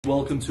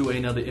Welcome to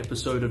another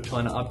episode of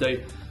China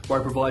Update,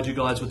 where I provide you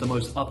guys with the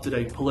most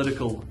up-to-date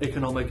political,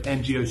 economic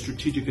and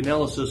geostrategic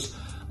analysis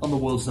on the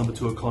world's number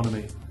 2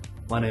 economy.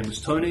 My name is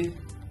Tony.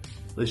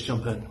 Let's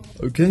jump in.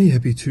 Okay,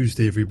 happy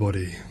Tuesday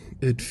everybody.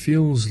 It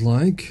feels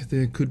like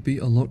there could be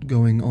a lot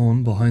going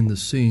on behind the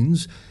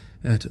scenes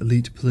at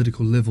elite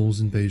political levels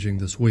in Beijing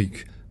this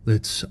week.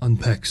 Let's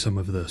unpack some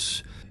of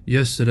this.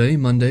 Yesterday,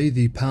 Monday,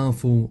 the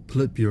powerful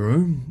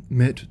Politburo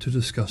met to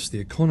discuss the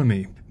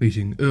economy.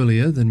 Meeting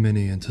earlier than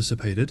many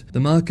anticipated, the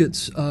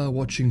markets are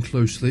watching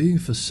closely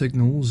for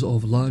signals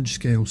of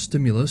large-scale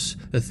stimulus,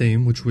 a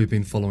theme which we've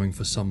been following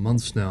for some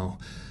months now.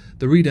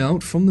 The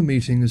readout from the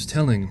meeting is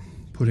telling,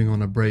 putting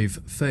on a brave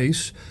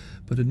face,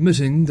 but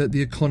admitting that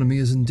the economy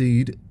is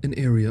indeed an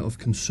area of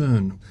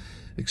concern.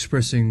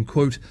 Expressing,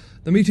 quote,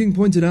 "The meeting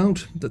pointed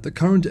out that the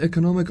current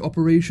economic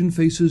operation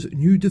faces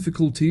new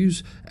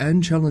difficulties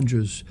and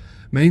challenges,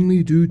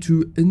 mainly due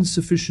to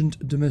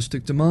insufficient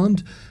domestic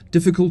demand,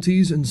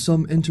 difficulties in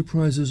some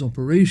enterprises'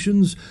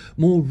 operations,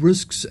 more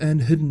risks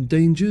and hidden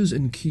dangers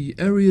in key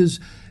areas,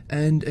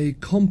 and a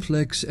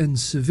complex and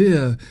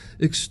severe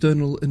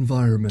external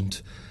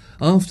environment.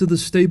 After the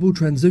stable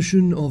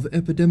transition of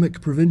epidemic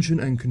prevention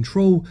and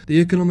control, the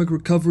economic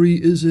recovery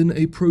is in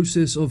a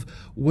process of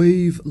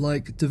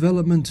wave-like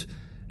development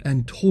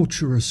and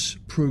tortuous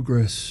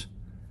progress."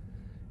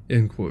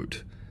 End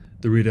quote.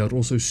 The readout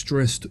also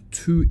stressed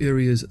 2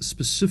 areas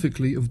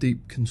specifically of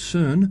deep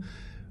concern,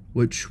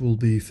 which will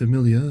be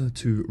familiar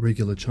to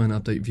regular China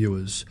Update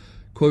viewers.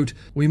 Quote,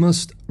 "We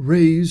must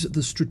raise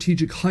the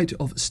strategic height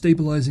of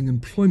stabilizing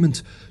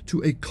employment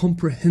to a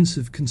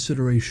comprehensive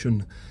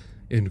consideration."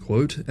 End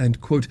quote, and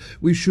quote,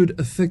 "We should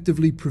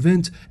effectively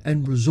prevent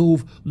and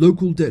resolve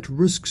local debt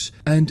risks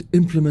and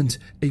implement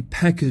a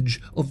package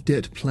of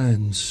debt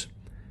plans."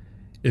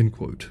 End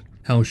quote.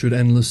 How should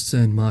analysts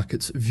and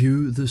markets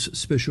view this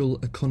special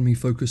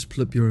economy-focused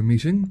Politburo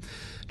meeting?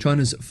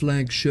 China's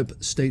flagship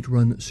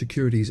state-run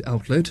securities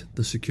outlet,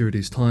 the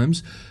Securities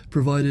Times,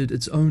 provided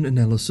its own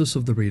analysis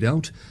of the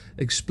readout,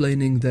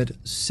 explaining that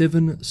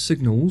 7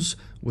 signals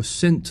were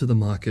sent to the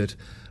market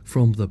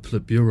from the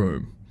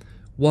Politburo.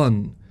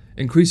 1.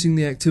 Increasing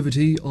the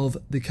activity of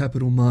the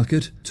capital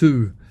market.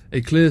 2.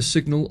 A clear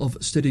signal of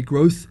steady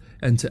growth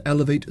and to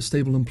elevate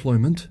stable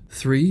employment.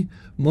 3.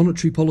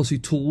 Monetary policy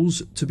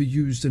tools to be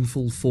used in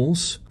full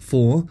force.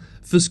 4.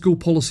 Fiscal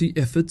policy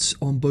efforts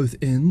on both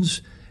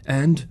ends,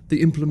 and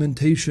the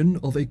implementation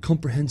of a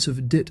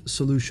comprehensive debt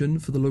solution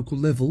for the local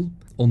level.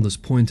 On this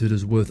point, it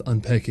is worth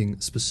unpacking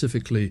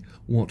specifically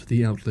what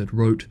the outlet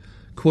wrote.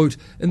 Quote,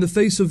 "In the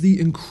face of the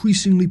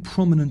increasingly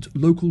prominent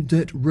local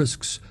debt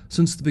risks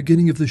since the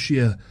beginning of this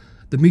year,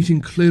 the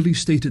meeting clearly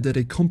stated that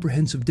a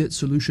comprehensive debt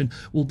solution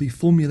will be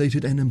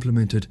formulated and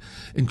implemented,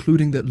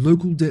 including that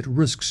local debt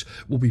risks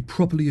will be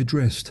properly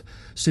addressed,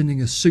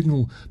 sending a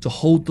signal to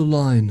hold the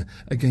line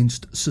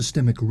against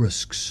systemic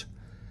risks."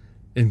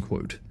 End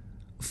quote.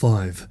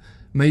 5.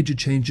 Major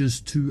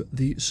changes to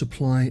the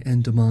supply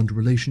and demand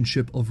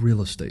relationship of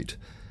real estate.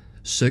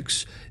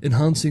 6.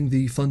 Enhancing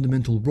the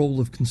fundamental role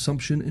of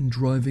consumption in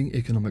driving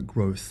economic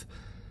growth.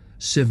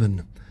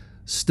 7.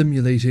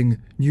 Stimulating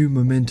new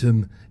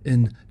momentum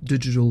in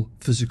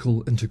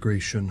digital-physical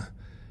integration,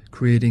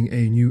 creating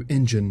a new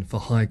engine for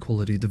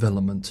high-quality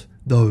development,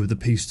 though the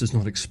piece does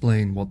not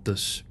explain what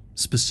this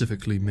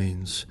specifically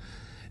means.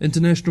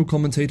 International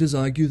commentators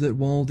argue that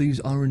while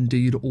these are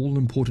indeed all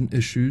important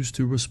issues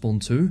to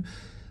respond to,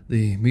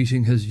 the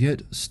meeting has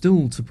yet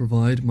still to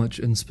provide much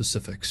in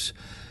specifics.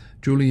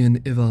 Julian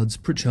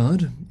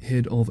Evards-Pritchard,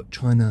 head of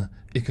China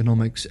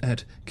Economics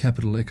at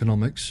Capital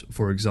Economics,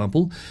 for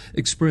example,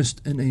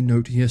 expressed in a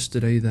note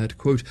yesterday that,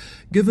 quote,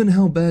 "Given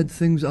how bad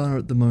things are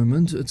at the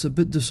moment, it's a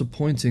bit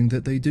disappointing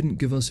that they didn't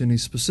give us any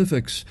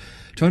specifics.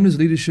 China's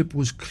leadership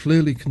was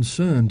clearly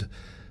concerned,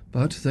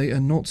 but they are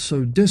not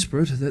so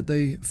desperate that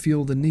they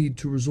feel the need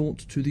to resort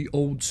to the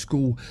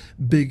old-school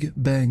Big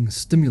Bang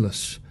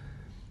stimulus."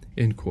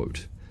 End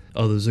quote.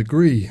 Others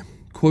agree.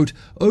 Quote,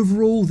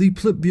 "Overall, the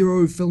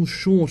Politburo fell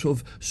short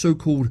of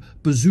so-called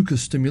bazooka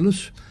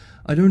stimulus.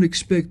 I don't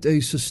expect a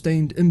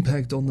sustained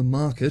impact on the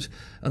market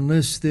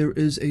unless there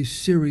is a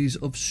series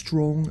of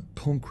strong,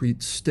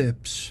 concrete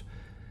steps."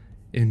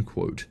 End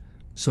quote.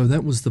 So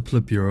that was the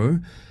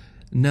Politburo.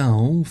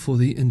 Now for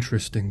the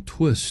interesting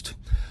twist.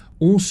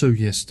 Also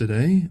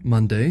yesterday,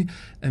 Monday,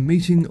 a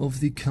meeting of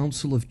the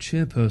Council of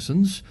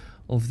Chairpersons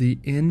of the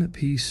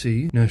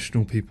NPC,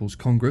 National People's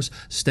Congress,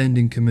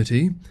 Standing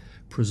Committee,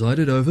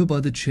 presided over by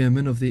the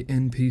chairman of the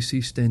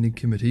NPC Standing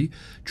Committee,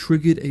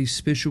 triggered a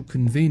special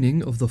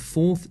convening of the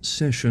 4th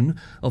session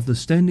of the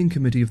Standing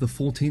Committee of the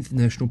 14th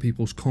National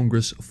People's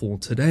Congress for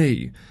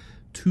today,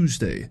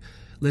 Tuesday,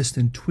 less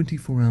than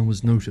 24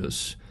 hours'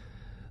 notice.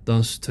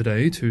 Thus,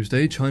 today,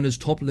 Tuesday, China's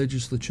top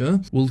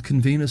legislature will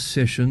convene a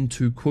session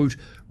to, quote,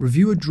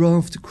 "review a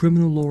draft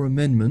criminal law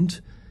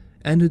amendment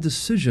and a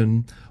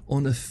decision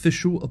on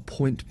official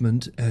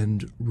appointment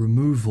and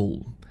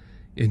removal."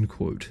 End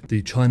quote.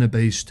 The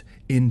China-based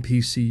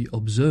NPC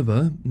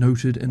Observer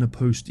noted in a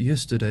post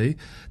yesterday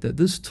that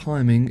this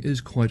timing is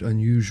quite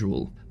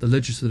unusual. The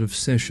legislative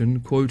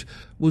session, quote,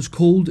 was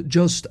called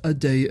just a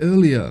day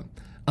earlier,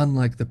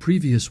 unlike the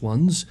previous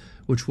ones,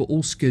 which were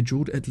all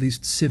scheduled at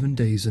least 7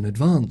 days in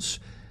advance,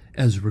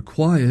 as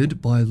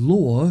required by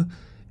law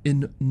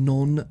in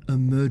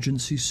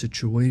non-emergency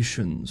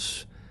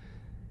situations.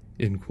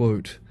 End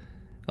quote.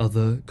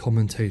 Other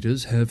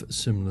commentators have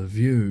similar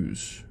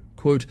views.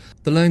 Quote,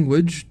 the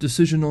language,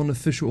 decision on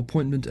official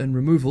appointment and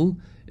removal,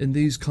 in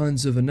these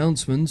kinds of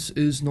announcements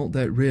is not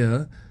that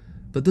rare,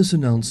 but this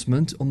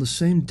announcement on the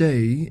same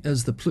day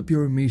as the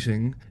Politburo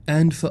meeting,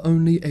 and for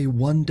only a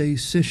one-day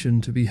session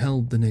to be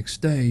held the next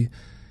day,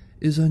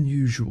 is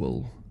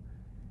unusual.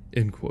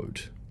 End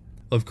quote.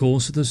 Of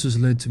course, this has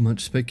led to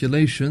much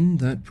speculation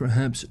that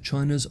perhaps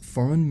China's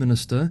foreign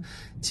minister,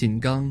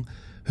 Qin Gang,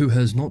 who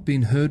has not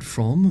been heard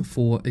from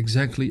for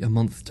exactly a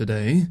month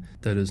today,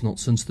 that is not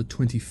since the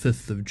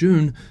 25th of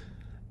June,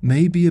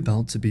 may be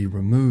about to be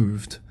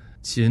removed.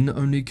 Qin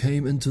only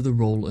came into the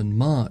role in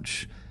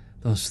March,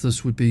 thus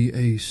this would be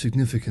a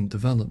significant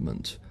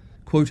development.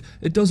 Quote,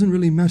 it doesn't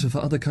really matter for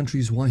other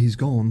countries why he's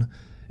gone.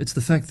 It's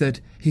the fact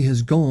that he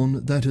has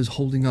gone that is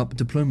holding up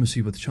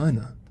diplomacy with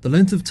China. The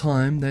length of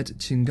time that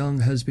Qin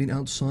Gang has been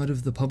outside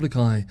of the public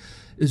eye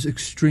is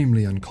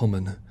extremely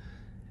uncommon.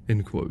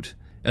 End quote.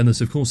 And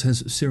this, of course,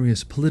 has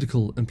serious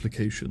political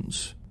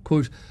implications.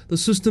 Quote, the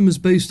system is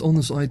based on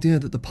this idea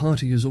that the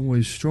party is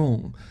always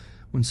strong.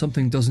 When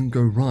something doesn't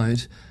go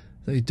right,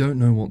 they don't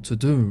know what to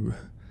do.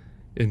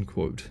 End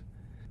quote.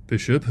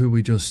 Bishop, who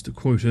we just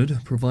quoted,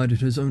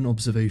 provided his own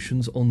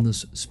observations on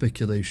this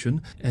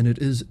speculation, and it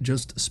is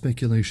just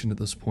speculation at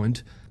this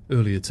point,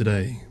 earlier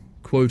today.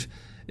 Quote,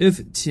 if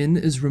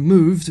Qin is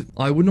removed,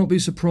 I would not be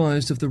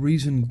surprised if the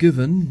reason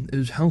given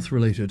is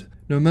health-related.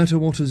 No matter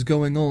what is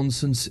going on,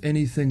 since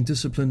anything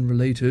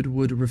discipline-related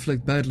would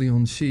reflect badly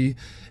on Xi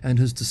and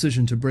his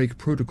decision to break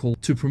protocol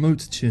to promote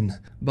Qin.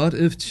 But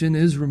if Qin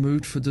is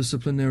removed for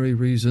disciplinary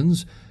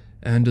reasons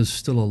and is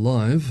still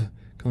alive,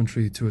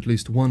 contrary to at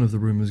least one of the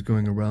rumors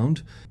going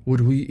around,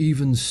 would we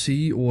even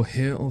see or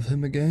hear of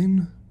him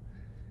again?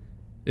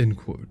 End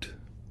quote.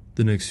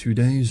 The next few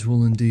days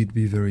will indeed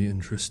be very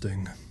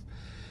interesting.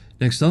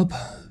 Next up,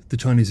 the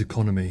Chinese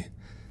economy.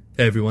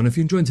 Hey everyone, if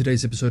you enjoyed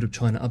today's episode of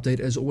China Update,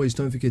 as always,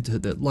 don't forget to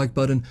hit that like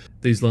button.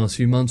 These last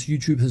few months,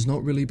 YouTube has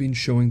not really been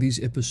showing these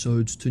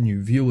episodes to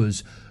new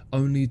viewers,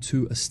 only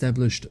to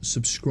established,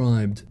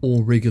 subscribed,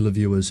 or regular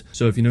viewers.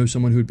 So if you know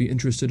someone who would be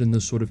interested in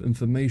this sort of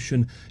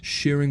information,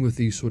 sharing with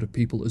these sort of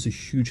people is a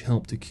huge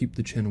help to keep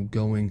the channel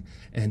going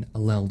and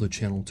allow the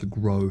channel to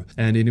grow.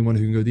 And anyone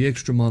who can go the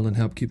extra mile and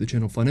help keep the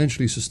channel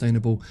financially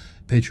sustainable,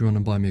 Patreon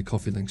and Buy Me a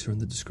Coffee links are in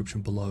the description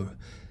below.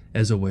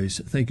 As always,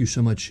 thank you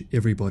so much,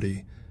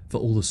 everybody, for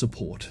all the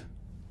support.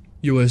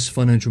 US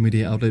financial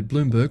media outlet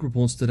Bloomberg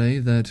reports today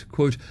that,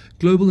 quote,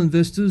 global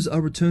investors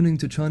are returning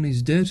to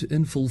Chinese debt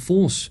in full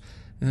force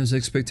as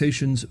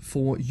expectations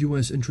for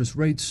US interest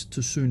rates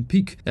to soon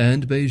peak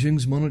and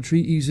Beijing's monetary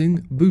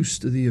easing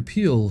boost the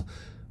appeal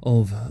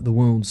of the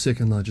world's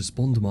second largest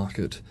bond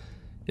market,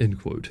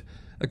 end quote.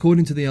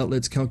 According to the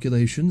outlet's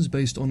calculations,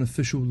 based on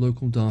official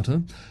local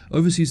data,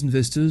 overseas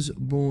investors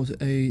bought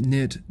a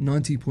net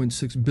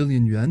 90.6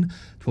 billion yuan,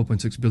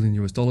 $12.6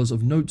 billion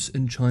of notes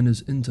in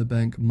China's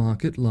interbank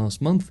market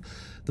last month,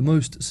 the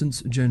most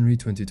since January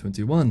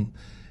 2021,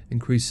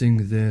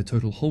 increasing their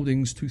total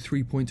holdings to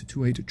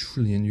 3.28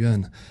 trillion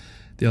yuan.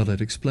 The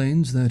outlet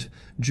explains that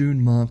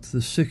June marked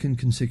the second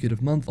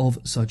consecutive month of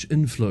such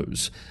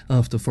inflows,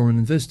 after foreign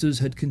investors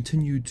had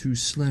continued to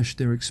slash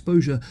their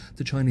exposure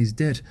to Chinese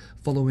debt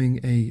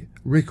following a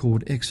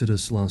record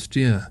exodus last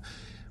year.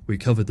 We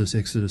covered this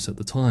exodus at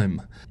the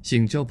time.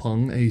 Xing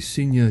Jiaopeng, a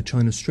senior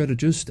China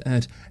strategist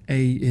at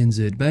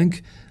ANZ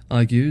Bank,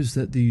 argues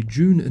that the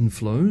June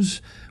inflows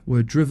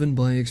were driven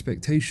by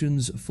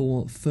expectations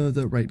for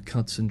further rate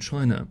cuts in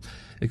China,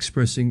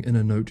 expressing in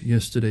a note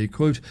yesterday,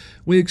 quote,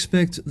 we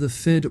expect the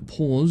Fed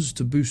pause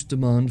to boost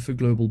demand for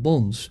global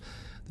bonds.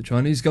 The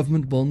Chinese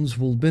government bonds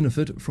will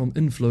benefit from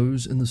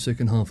inflows in the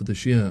second half of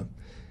this year,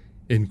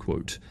 end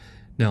quote.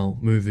 Now,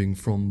 moving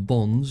from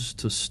bonds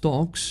to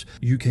stocks,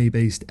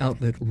 UK-based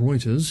outlet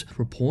Reuters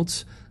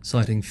reports,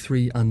 citing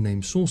three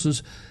unnamed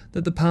sources,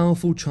 that the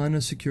powerful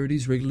China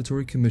Securities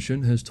Regulatory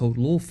Commission has told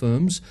law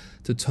firms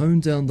to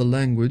tone down the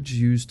language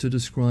used to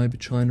describe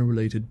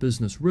China-related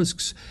business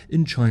risks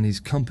in Chinese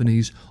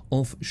companies'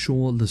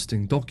 offshore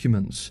listing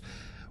documents,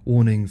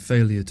 warning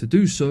failure to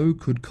do so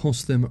could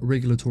cost them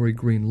regulatory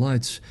green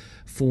lights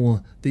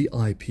for the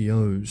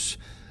IPOs.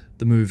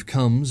 The move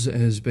comes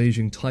as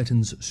Beijing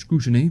tightens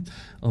scrutiny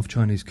of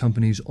Chinese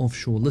companies'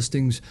 offshore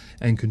listings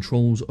and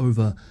controls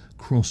over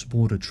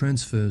cross-border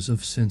transfers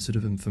of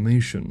sensitive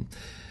information.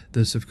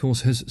 This, of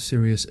course, has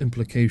serious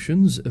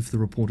implications if the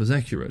report is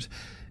accurate.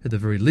 At the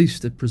very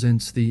least, it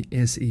presents the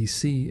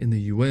SEC in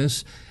the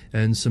US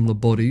and similar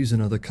bodies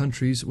in other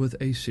countries with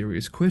a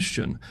serious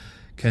question.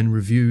 Can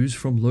reviews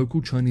from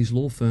local Chinese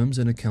law firms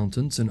and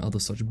accountants and other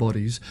such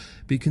bodies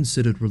be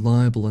considered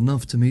reliable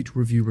enough to meet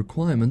review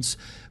requirements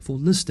for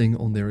listing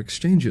on their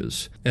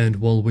exchanges? And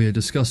while we're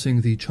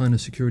discussing the China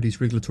Securities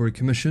Regulatory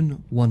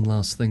Commission, one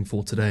last thing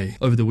for today.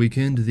 Over the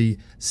weekend, the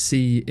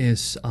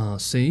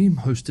CSRC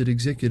hosted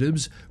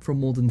executives from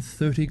more than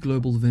 30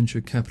 global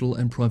venture capital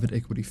and private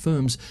equity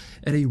firms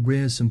at a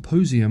rare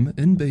symposium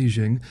in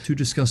Beijing to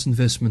discuss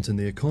investment in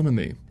the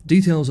economy.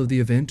 Details of the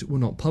event were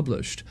not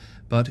published,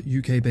 but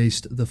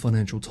UK-based The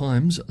Financial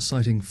Times,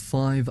 citing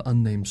 5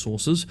 unnamed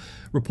sources,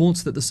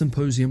 reports that the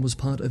symposium was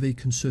part of a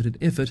concerted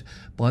effort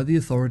by the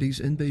authorities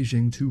in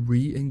Beijing to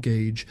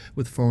re-engage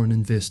with foreign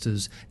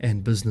investors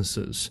and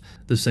businesses.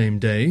 The same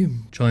day,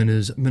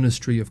 China's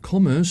Ministry of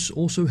Commerce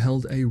also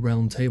held a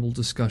roundtable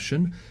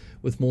discussion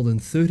with more than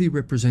 30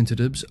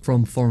 representatives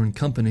from foreign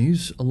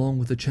companies, along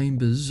with the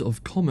Chambers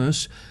of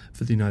Commerce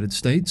for the United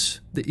States,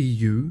 the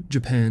EU,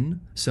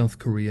 Japan, South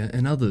Korea,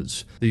 and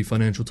others. The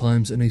Financial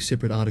Times, in a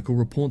separate article,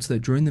 reports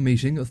that during the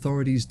meeting,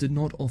 authorities did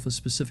not offer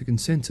specific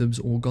incentives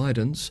or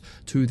guidance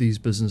to these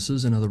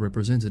businesses and other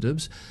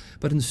representatives,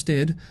 but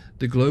instead,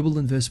 the global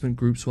investment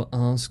groups were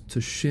asked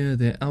to share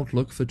their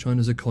outlook for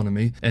China's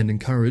economy and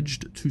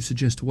encouraged to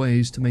suggest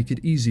ways to make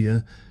it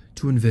easier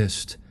to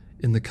invest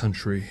in the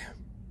country.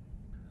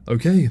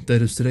 Okay,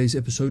 that is today's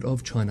episode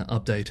of China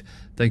Update.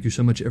 Thank you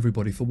so much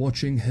everybody for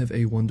watching. Have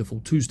a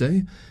wonderful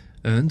Tuesday,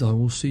 and I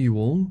will see you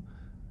all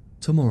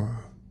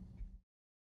tomorrow.